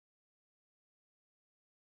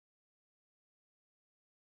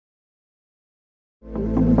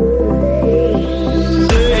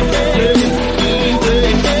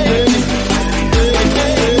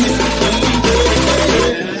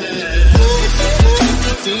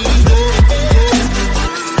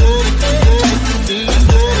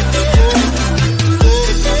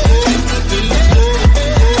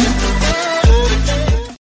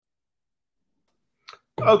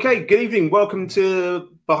Okay, good evening. Welcome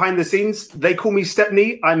to Behind the Scenes. They call me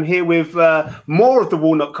Stepney. I'm here with more of the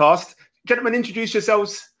Warnock Cast. Gentlemen, introduce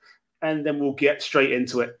yourselves, and then we'll get straight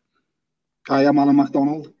into it. Hi, I'm Alan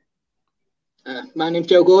MacDonald. My name's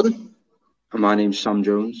Joe Gordon. And my name's Sam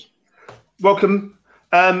Jones. Welcome.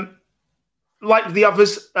 Like the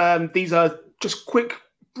others, these are just quick,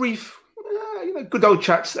 brief, good old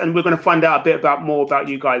chats, and we're going to find out a bit more about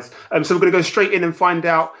you guys. So we're going to go straight in and find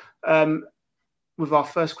out with our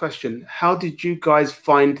first question. How did you guys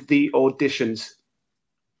find the auditions?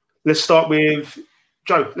 Let's start with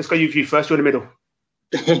Joe. Let's go with you first. You're in the middle.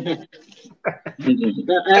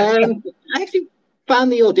 I actually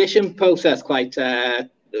found the audition process quite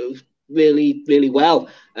really, really well.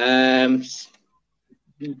 Main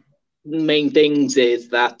things is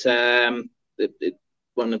that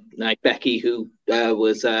one of Becky, who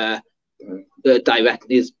was the director,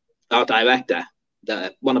 is our director,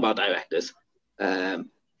 one of our directors.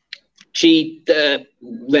 She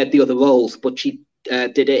read the other roles, but she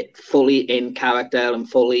did it fully in character and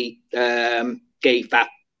fully gave that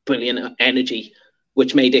brilliant energy,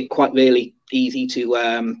 which made it quite really easy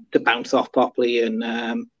to bounce off properly and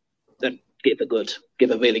give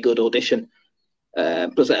a really good audition.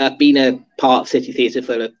 Plus, I've been a part of City Theatre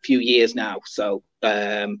for a few years now, so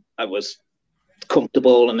I was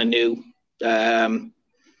comfortable and I knew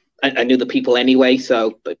the people anyway,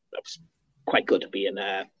 so but I was quite good at being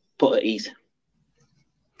put at ease.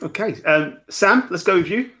 Okay, Sam, let's go with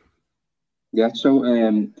you. Yeah, so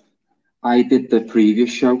I did the previous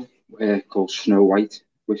show called Snow White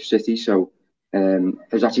with City. So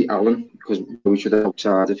it was actually Alan, because we know each other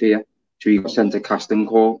outside of here. So he got sent a casting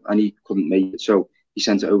call and he couldn't make it, so he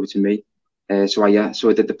sent it over to me. So I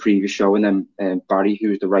did the previous show, and then Barry, who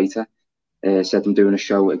was the writer, said I'm doing a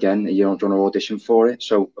show again. You don't want to audition for it?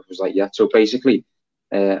 So I was like, yeah. So basically,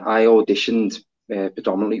 I auditioned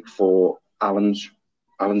predominantly for Alan's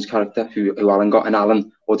character, who Alan got, and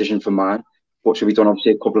Alan auditioned for mine. But so we done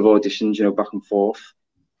obviously a couple of auditions, back and forth.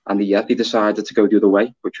 And they decided to go the other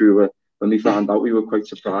way, which when we found out, we were quite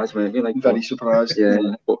surprised, weren't we? Very surprised.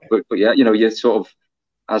 Yeah, but yeah, you're sort of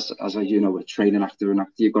as a training actor and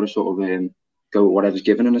actor, you've got to sort of go with whatever's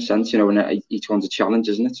given in a sense, and each one's a challenge,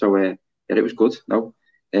 isn't it? So yeah, it was good. No,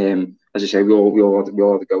 as I say, we all had to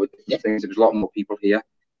go with different things. There was a lot more people here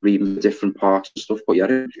reading the different parts and stuff, but yeah,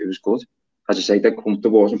 it was good. As I say, they're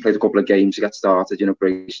comfortable and played a couple of games to get started,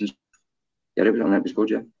 breaks and yeah, it was good,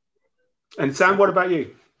 yeah. And Sam, what about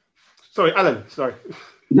you? Sorry, Alan. Sorry.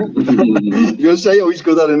 You're gonna say, he's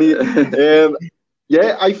good at it.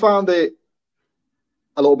 Yeah, I found it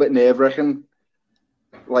a little bit nerve-wracking.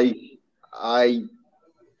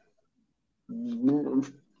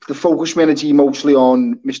 The focus my energy mostly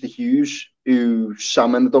on Mr. Hughes, who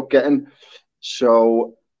Sam ended up getting.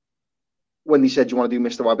 So when he said, "Do you want to do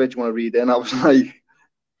Mr. Wabbit? Do you want to read in?" I was like,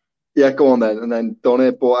 yeah, go on then, and then done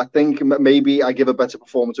it. But I think maybe I give a better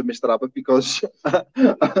performance with Mr. Abbott because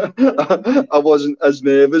I wasn't as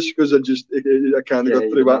nervous because I kind of got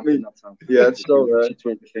through at me. Yeah, so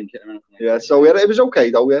yeah, so yeah, it was okay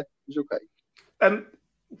though. Yeah, it was okay.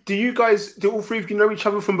 Do all three of you know each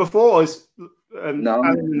other from before? Or is, no,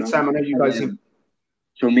 Alan and Sam, I know you guys.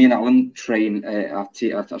 So me and Alan train at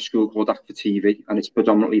a school called Act for TV, and it's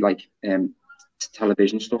predominantly like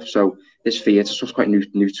television stuff. So this theatre stuff's quite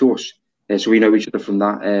new to us. So we know each other from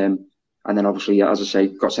that. And then obviously, as I say,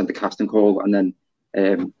 got sent the casting call, and then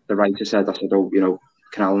the writer said,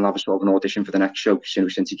 can Alan have a sort of an audition for the next show?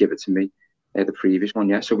 Since he gave it to me, the previous one,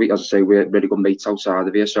 yeah. So we, as I say, we're really good mates outside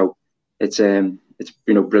of here. So it's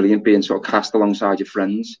brilliant being sort of cast alongside your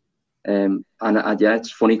friends. And yeah,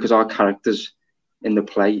 it's funny because our characters in the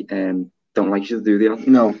play don't like each other, do they?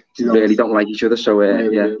 No, they really don't like each other. So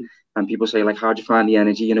yeah. And people say, like, how'd you find the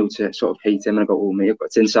energy, to sort of hate him? And I go, oh, mate,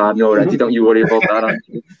 it's inside me already. Don't you worry about that.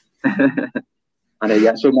 And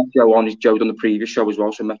yeah, so met Joe on. Joe done the previous show as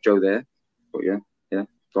well, so met Joe there. But yeah,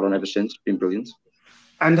 got on ever since. Been brilliant.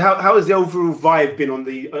 And how has the overall vibe been on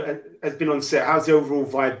set? How's the overall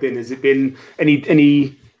vibe been? Has it been any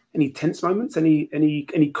tense moments?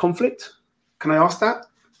 Any conflict? Can I ask that?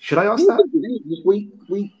 Should I ask that? We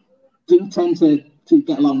do tend to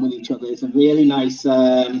get along with each other. It's a really nice,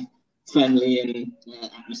 friendly and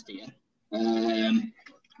atmosphere.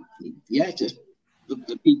 Just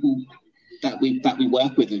the people that we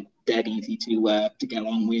work with are dead easy to get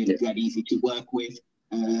along with, dead easy to work with.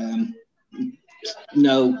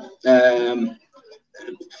 No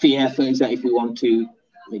fear, for example, if we want to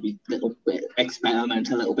maybe a little bit experiment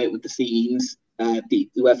a little bit with the scenes.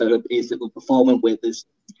 Whoever it is that we're performing with is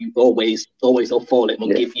always up for it. We'll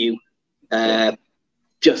give you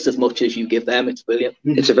just as much as you give them. It's brilliant.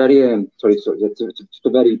 It's a very it's a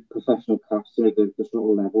very professional cast. The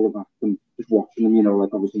sort of level of acting, just watching them,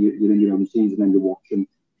 like obviously you're in your own scenes and then you're watching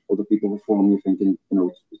other people perform. You're thinking,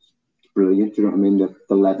 it's brilliant. Do you know what I mean?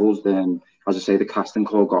 The levels. Then, as I say, the casting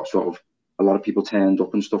call got sort of a lot of people turned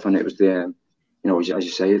up and stuff, and it was the as you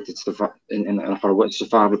say, it's in a horrible. It's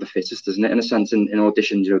survival of the fittest, isn't it? In a sense, in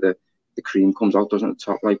auditions, the cream comes out, doesn't it, at the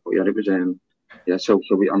top, like. But yeah, it was so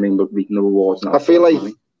we're reaping the rewards. I feel like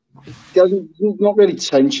there's not really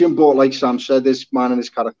tension, but like Sam said, this man and his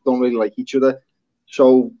character don't really like each other.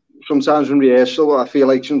 So sometimes in rehearsal, I feel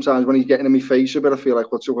like sometimes when he's getting in my face a bit, I feel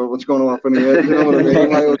like what's going to happen here? You know what I mean?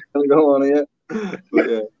 Like, what's going to go on here? But,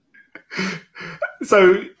 yeah.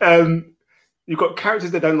 So you've got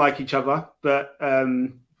characters that don't like each other, but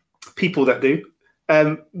people that do.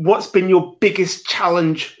 What's been your biggest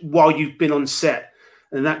challenge while you've been on set?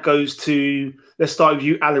 And that goes to, let's start with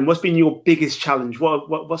you, Alan. What's been your biggest challenge?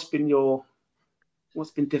 What's been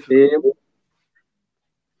difficult?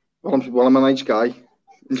 Well, I'm a nice guy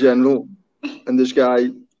in general, and this guy,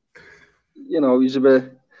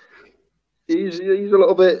 he's a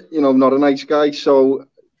little bit, not a nice guy. So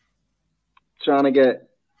trying to get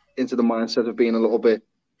into the mindset of being a little bit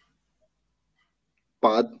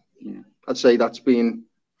bad, I'd say that's been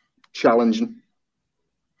challenging.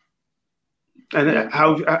 And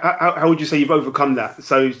how would you say you've overcome that?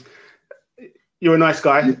 So you're a nice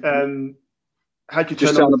guy. How'd you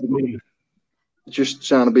turn on? Just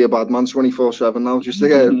trying to be a bad man 24/7 now, just to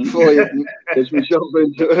get push myself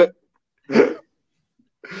into it.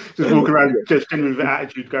 Just walk around, just with an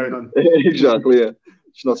attitude going on. Exactly. Yeah.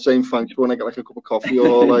 Just not saying thanks when I get like a cup of coffee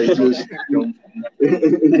or like just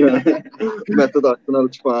method acting at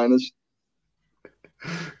its finest.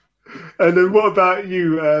 And then what about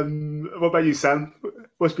you? What about you, Sam?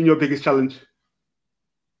 What's been your biggest challenge?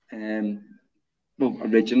 Well,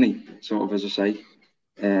 originally, sort of, as I say,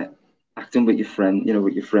 acting with your friend,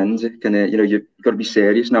 with your friends, you've got to be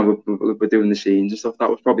serious now. We're doing the scenes and stuff. That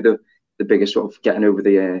was probably the biggest sort of getting over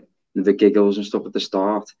the giggles and stuff at the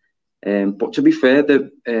start. But to be fair,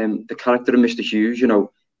 the character of Mr. Hughes,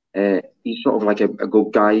 he's sort of like a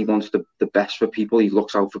good guy. He wants the best for people. He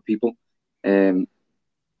looks out for people.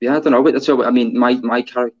 Yeah, I don't know. So I mean, my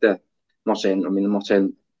character. I'm not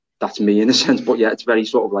saying that's me in a sense, but yeah, it's very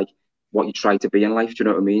sort of like what you try to be in life. Do you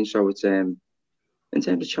know what I mean? So it's in terms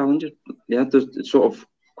of challenges, yeah, it's sort of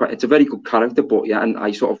it's a very good character, but yeah, and I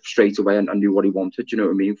sort of straight away I knew what he wanted. Do you know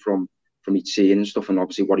what I mean? From each scene and stuff, and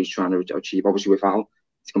obviously what he's trying to achieve. Obviously with Al,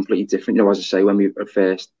 it's completely different. As I say, when we at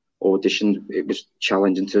first auditioned, it was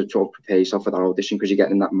challenging to sort of prepare yourself for that audition because you're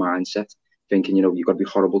getting in that mindset, thinking you've got to be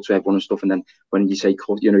horrible to everyone and stuff, and then when you say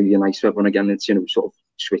cut, you're nice to everyone again. It's sort of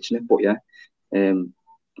switching it, but yeah,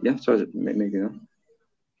 So maybe that.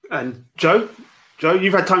 And Joe,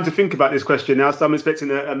 you've had time to think about this question now, so I'm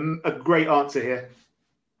expecting a great answer here.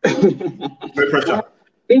 No pressure.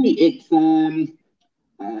 Really, it's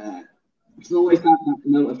always that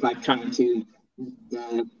note of like trying to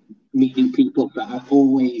meet new people, but I've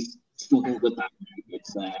always struggled with that.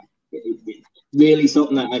 It's really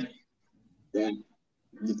something that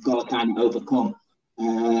you've got to kind of overcome.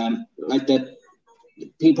 Like the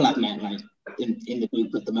people I've met like in the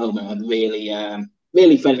group at the moment are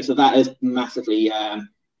really friendly, so that has massively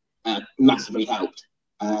helped.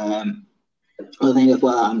 I think as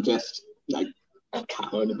well, I'm just like a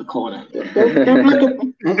coward in the corner.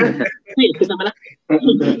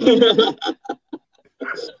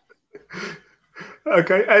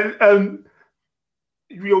 Okay, and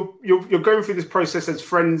you're going through this process as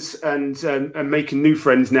friends and making new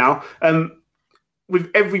friends now.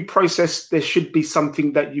 With every process, there should be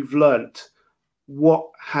something that you've learnt. What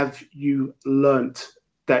have you learnt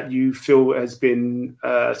that you feel has been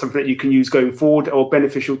something that you can use going forward or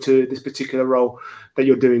beneficial to this particular role that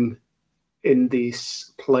you're doing in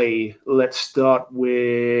this play? Let's start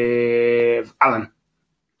with Alan.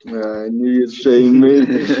 I knew you'd say me.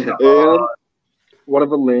 What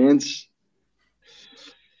have I learned?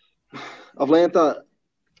 I've learned that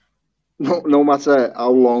no matter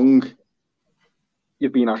how long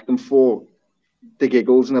you've been acting for, the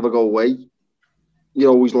giggles never go away. You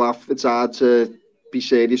always laugh. It's hard to be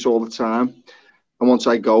serious all the time. And once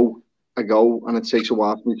I go, and it takes a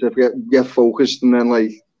while for me to get focused, and then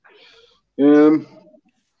like, yeah.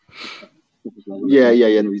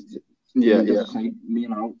 Me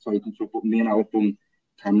and Al, sorry to interrupt, but me and Al done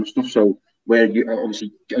camera stuff. So where you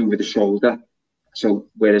obviously going with the shoulder. So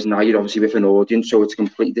whereas now you're obviously with an audience, so it's a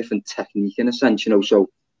completely different technique in a sense, So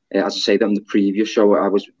as I say, that in the previous show, I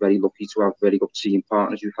was very lucky to have very good team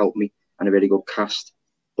partners who helped me and a very good cast.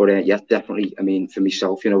 But yeah, definitely. I mean, for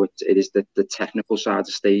myself, you know, it is the technical side of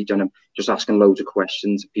the stage, and I'm just asking loads of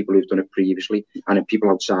questions of people who've done it previously, and then people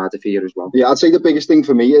outside of here as well. Yeah, I'd say the biggest thing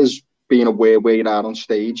for me is being aware where you are on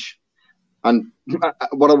stage. And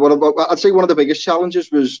I'd say one of the biggest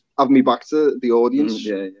challenges was having me back to the audience,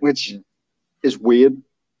 which is weird.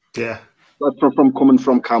 Yeah. From coming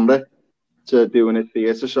from camera to doing it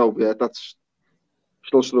theatre. So yeah, that's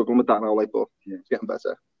still struggling with that now, like, but it's getting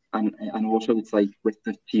better. And also it's like with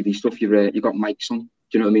the TV stuff, you've got mics on. Do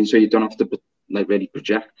you know what I mean? So you don't have to like really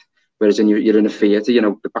project. Whereas you're in a theatre, you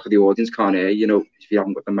know, the back of the audience can't hear, you know, if you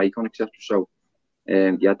haven't got the mic on, etc. So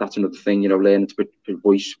yeah, that's another thing, you know, learning to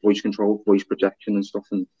voice control, voice projection and stuff,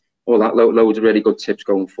 and all that. Loads of really good tips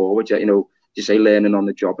going forward. Yeah, you know, you say learning on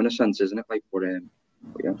the job in a sense, isn't it? Like, but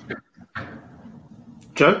yeah.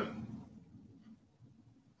 Joe?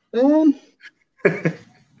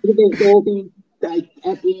 Like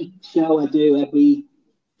every show I do, every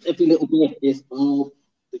little bit is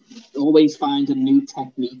always finding new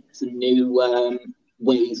techniques and new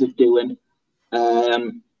ways of doing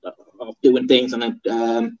things, and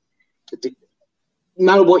no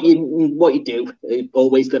matter what you do, you're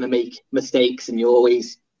always going to make mistakes, and you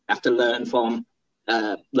always have to learn from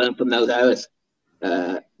those errors.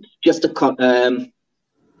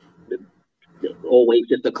 Always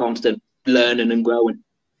just a constant learning and growing.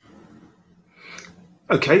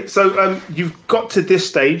 Okay, so you've got to this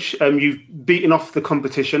stage. You've beaten off the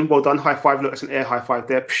competition. Well done. High five. Look, it's an air high five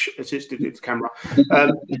there. Psh, it's the camera.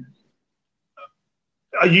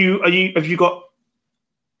 Have you got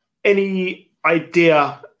any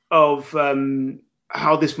idea of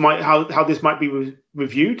how this might be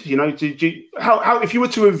reviewed? You know, how if you were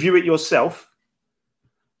to review it yourself,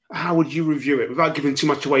 how would you review it without giving too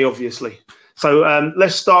much away, obviously? So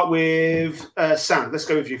let's start with Sam. Let's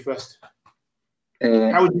go with you first.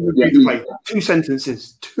 How would you review the play? 2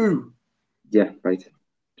 sentences. 2. Yeah, right.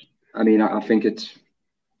 I mean, I think it's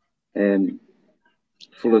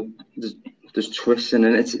full of there's twists in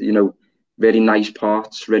it. It's, you know, really nice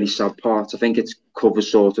parts, really sad parts. I think it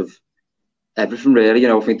covers sort of everything, really. You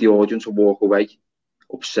know, I think the audience will walk away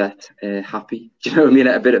upset, happy. Do you know what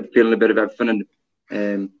I mean? Feeling a bit of everything.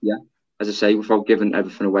 And yeah, as I say, without giving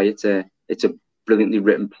everything away, it's a brilliantly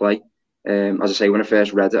written play. As I say, when I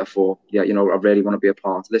first read it, I thought, yeah, you know, I really want to be a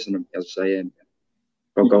part of this. And as I say,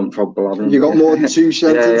 I'm going for blabbering. You got more than 2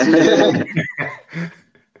 sentences.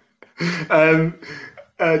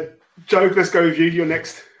 Joe, let's go with you. You're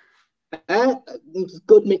next.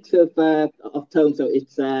 Good mix of tone. So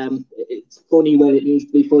it's funny when it needs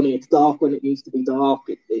to be funny. It's dark when it needs to be dark.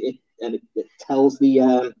 It tells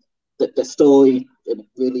the story in a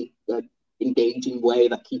really engaging way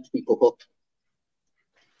that keeps people hooked.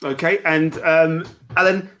 Okay, and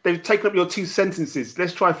Alan, they've taken up your 2 sentences.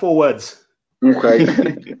 Let's try 4 words. Okay.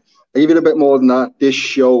 Even a bit more than that. This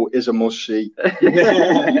show is a must-see.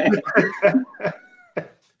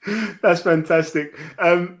 That's fantastic.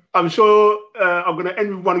 I'm sure I'm going to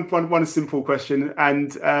end with one simple question.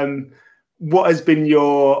 And what has been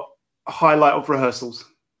your highlight of rehearsals?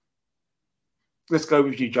 Let's go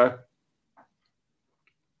with you, Joe.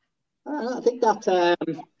 I think that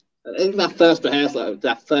first rehearsal,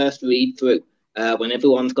 that first read through, when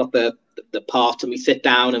everyone's got the part and we sit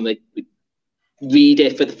down and we read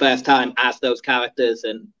it for the first time as those characters,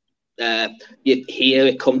 and you hear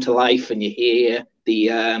it come to life, and you hear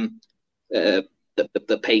the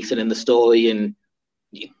pacing in the story, and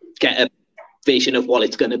you get a vision of what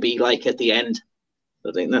it's going to be like at the end.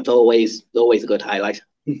 I think that's always a good highlight.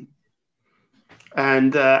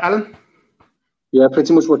 And Alan? Yeah,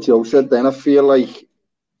 pretty much what Joe said. Then I feel like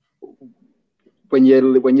when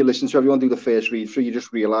you listen to everyone do the first read through, you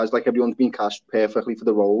just realise like everyone's been cast perfectly for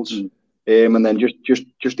the roles, and then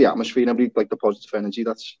just the atmosphere and everything, like the positive energy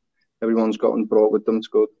that's everyone's got and brought with them. It's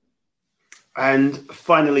good. And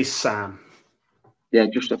finally, Sam. Yeah,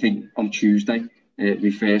 just I think on Tuesday,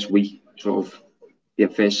 the first week, sort of the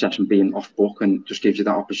first session being off book, and just gives you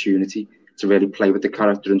that opportunity to really play with the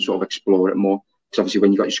character and sort of explore it more. Because obviously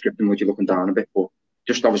when you got your script and you're looking down a bit, but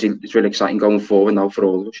just obviously it's really exciting going forward now for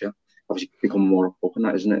all of us. Yeah, obviously becoming more off book and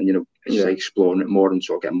that, isn't it? And, you know, exploring it more and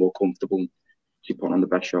sort of getting more comfortable and keep putting on the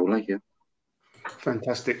best show, like, yeah.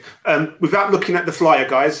 Fantastic. Without looking at the flyer,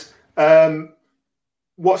 guys,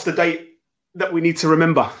 what's the date that we need to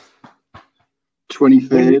remember?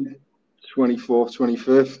 23rd, 24th,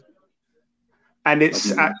 25th. And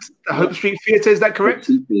it's at the Hope Street Theatre, is that correct?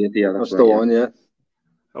 Yeah, that's the one, yeah.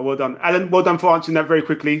 Oh, well done, Alan. Well done for answering that very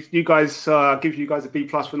quickly. You guys, give you guys a B+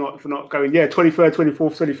 for not going. Yeah, 23rd,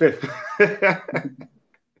 24th,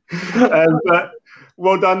 25th. But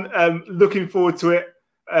well done. Looking forward to it.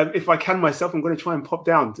 if I can myself, I'm going to try and pop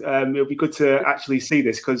down. It'll be good to actually see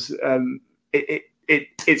this because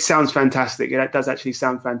it sounds fantastic. It does actually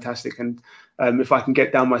sound fantastic, and if I can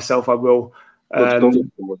get down myself, I will.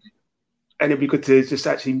 And it'd be good to just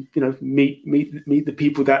actually, meet the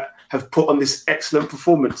people that have put on this excellent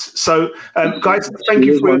performance. So, guys, thank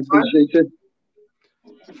you for your time.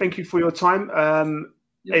 Thank you for your time.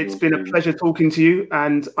 It's been a pleasure talking to you,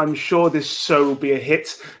 and I'm sure this show will be a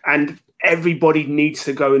hit. And everybody needs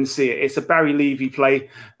to go and see it. It's a Barry Levy play,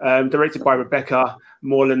 directed by Rebecca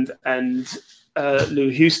Morland and Lou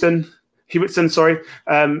Hewitson. Sorry,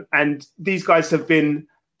 and these guys have been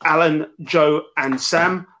Alan, Joe, and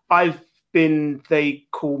Sam. They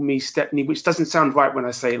call me Stepney, which doesn't sound right when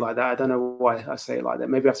I say it like that. I don't know why I say it like that.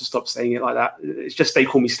 Maybe I have to stop saying it like that. It's just they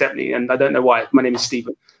call me Stepney, and I don't know why. My name is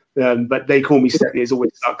Stephen, but they call me Stepney. It's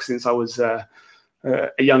always stuck since I was a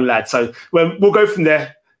young lad. So we'll go from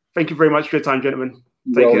there. Thank you very much for your time, gentlemen.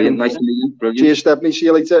 Take care. Nice to meet you. Brilliant. Cheers, Stepney. See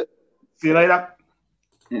you later. See you later.